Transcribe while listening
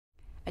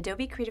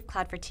Adobe Creative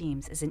Cloud for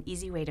Teams is an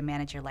easy way to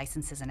manage your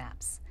licenses and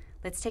apps.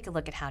 Let's take a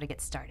look at how to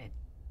get started.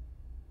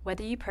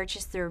 Whether you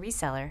purchase through a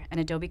reseller, an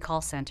Adobe call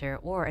center,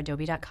 or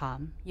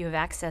adobe.com, you have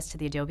access to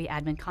the Adobe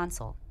Admin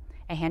Console,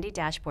 a handy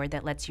dashboard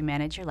that lets you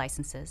manage your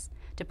licenses,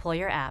 deploy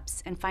your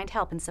apps, and find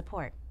help and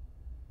support.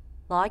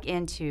 Log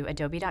into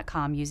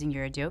adobe.com using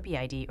your Adobe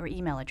ID or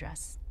email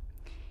address.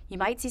 You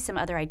might see some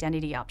other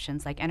identity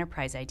options like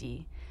Enterprise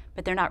ID,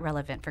 but they're not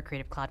relevant for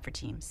Creative Cloud for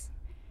Teams.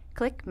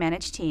 Click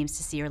Manage Teams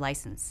to see your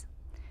license.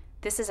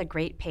 This is a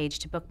great page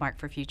to bookmark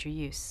for future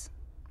use.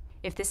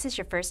 If this is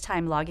your first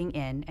time logging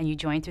in and you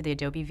join through the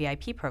Adobe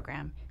VIP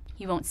program,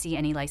 you won't see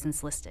any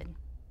license listed.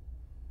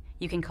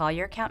 You can call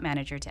your account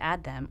manager to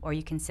add them, or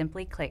you can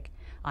simply click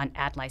on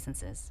Add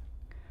Licenses.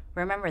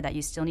 Remember that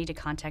you still need to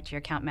contact your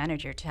account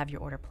manager to have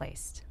your order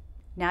placed.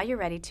 Now you're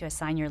ready to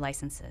assign your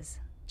licenses.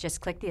 Just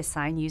click the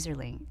Assign User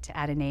link to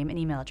add a name and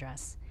email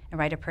address, and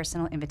write a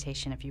personal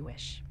invitation if you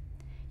wish.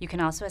 You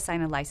can also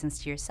assign a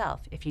license to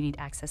yourself if you need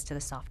access to the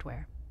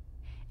software.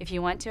 If you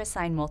want to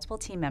assign multiple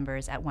team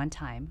members at one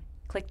time,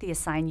 click the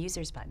Assign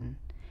Users button.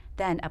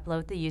 Then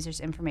upload the user's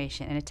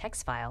information in a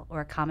text file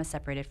or a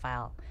comma-separated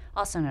file,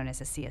 also known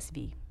as a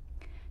CSV.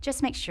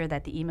 Just make sure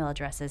that the email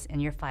addresses in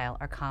your file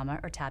are comma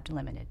or tab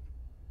delimited.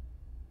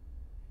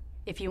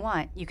 If you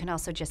want, you can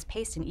also just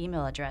paste an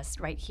email address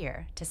right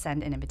here to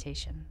send an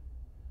invitation.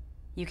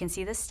 You can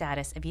see the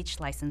status of each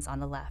license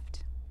on the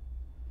left.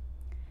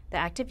 The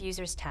Active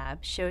Users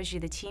tab shows you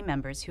the team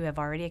members who have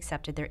already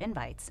accepted their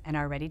invites and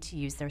are ready to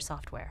use their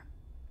software.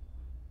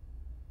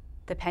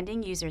 The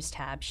Pending Users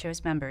tab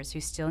shows members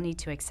who still need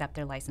to accept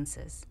their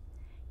licenses.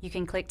 You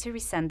can click to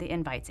resend the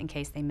invites in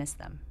case they miss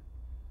them.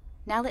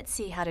 Now let's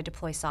see how to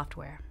deploy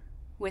software.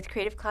 With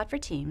Creative Cloud for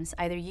Teams,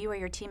 either you or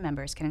your team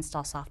members can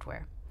install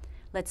software.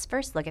 Let's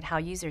first look at how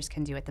users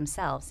can do it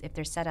themselves if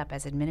they're set up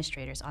as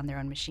administrators on their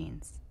own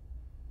machines.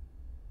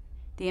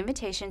 The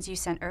invitations you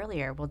sent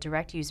earlier will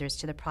direct users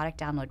to the product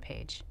download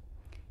page.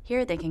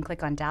 Here they can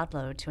click on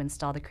Download to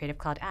install the Creative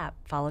Cloud app,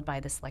 followed by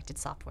the selected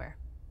software.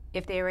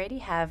 If they already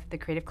have the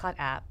Creative Cloud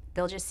app,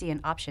 they'll just see an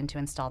option to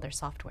install their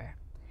software.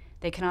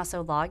 They can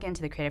also log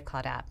into the Creative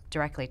Cloud app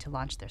directly to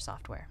launch their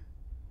software.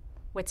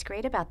 What's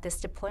great about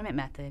this deployment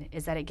method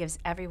is that it gives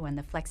everyone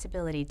the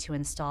flexibility to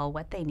install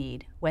what they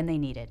need, when they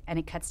need it, and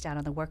it cuts down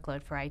on the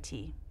workload for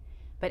IT.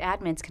 But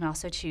admins can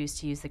also choose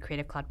to use the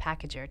Creative Cloud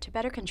Packager to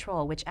better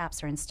control which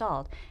apps are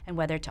installed and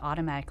whether to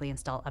automatically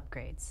install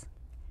upgrades.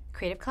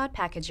 Creative Cloud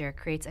Packager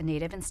creates a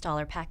native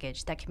installer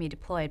package that can be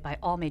deployed by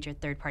all major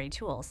third-party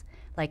tools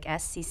like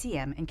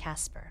SCCM and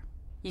Casper.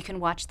 You can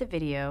watch the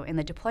video in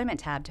the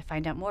Deployment tab to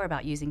find out more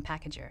about using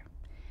Packager.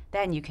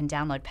 Then you can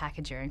download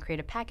Packager and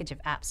create a package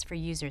of apps for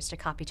users to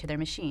copy to their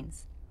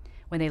machines.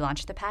 When they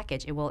launch the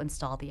package, it will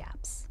install the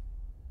apps.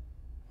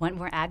 Want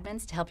more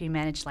admins to help you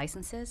manage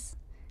licenses?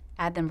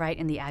 Add them right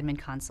in the Admin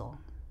Console.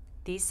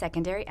 These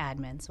secondary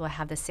admins will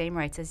have the same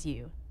rights as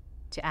you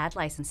to add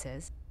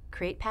licenses,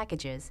 create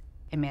packages,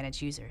 and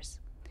manage users.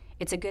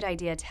 It's a good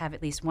idea to have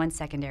at least one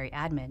secondary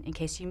admin in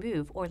case you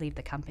move or leave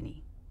the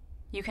company.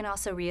 You can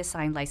also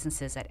reassign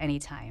licenses at any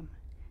time.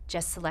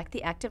 Just select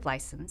the active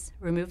license,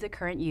 remove the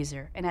current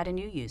user, and add a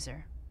new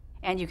user.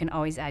 And you can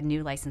always add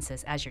new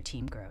licenses as your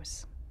team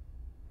grows.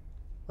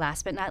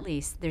 Last but not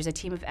least, there's a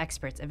team of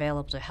experts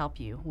available to help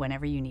you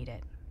whenever you need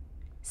it.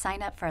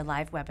 Sign up for a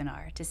live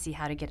webinar to see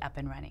how to get up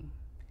and running.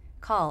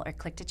 Call or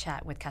click to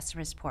chat with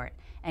customer support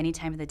any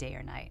time of the day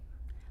or night.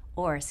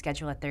 Or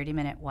schedule a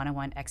 30-minute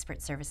one-on-one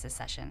expert services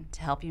session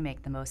to help you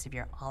make the most of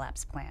your All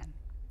Apps plan.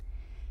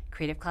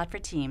 Creative Cloud for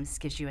Teams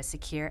gives you a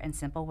secure and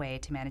simple way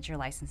to manage your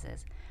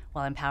licenses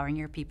while empowering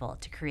your people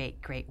to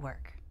create great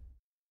work.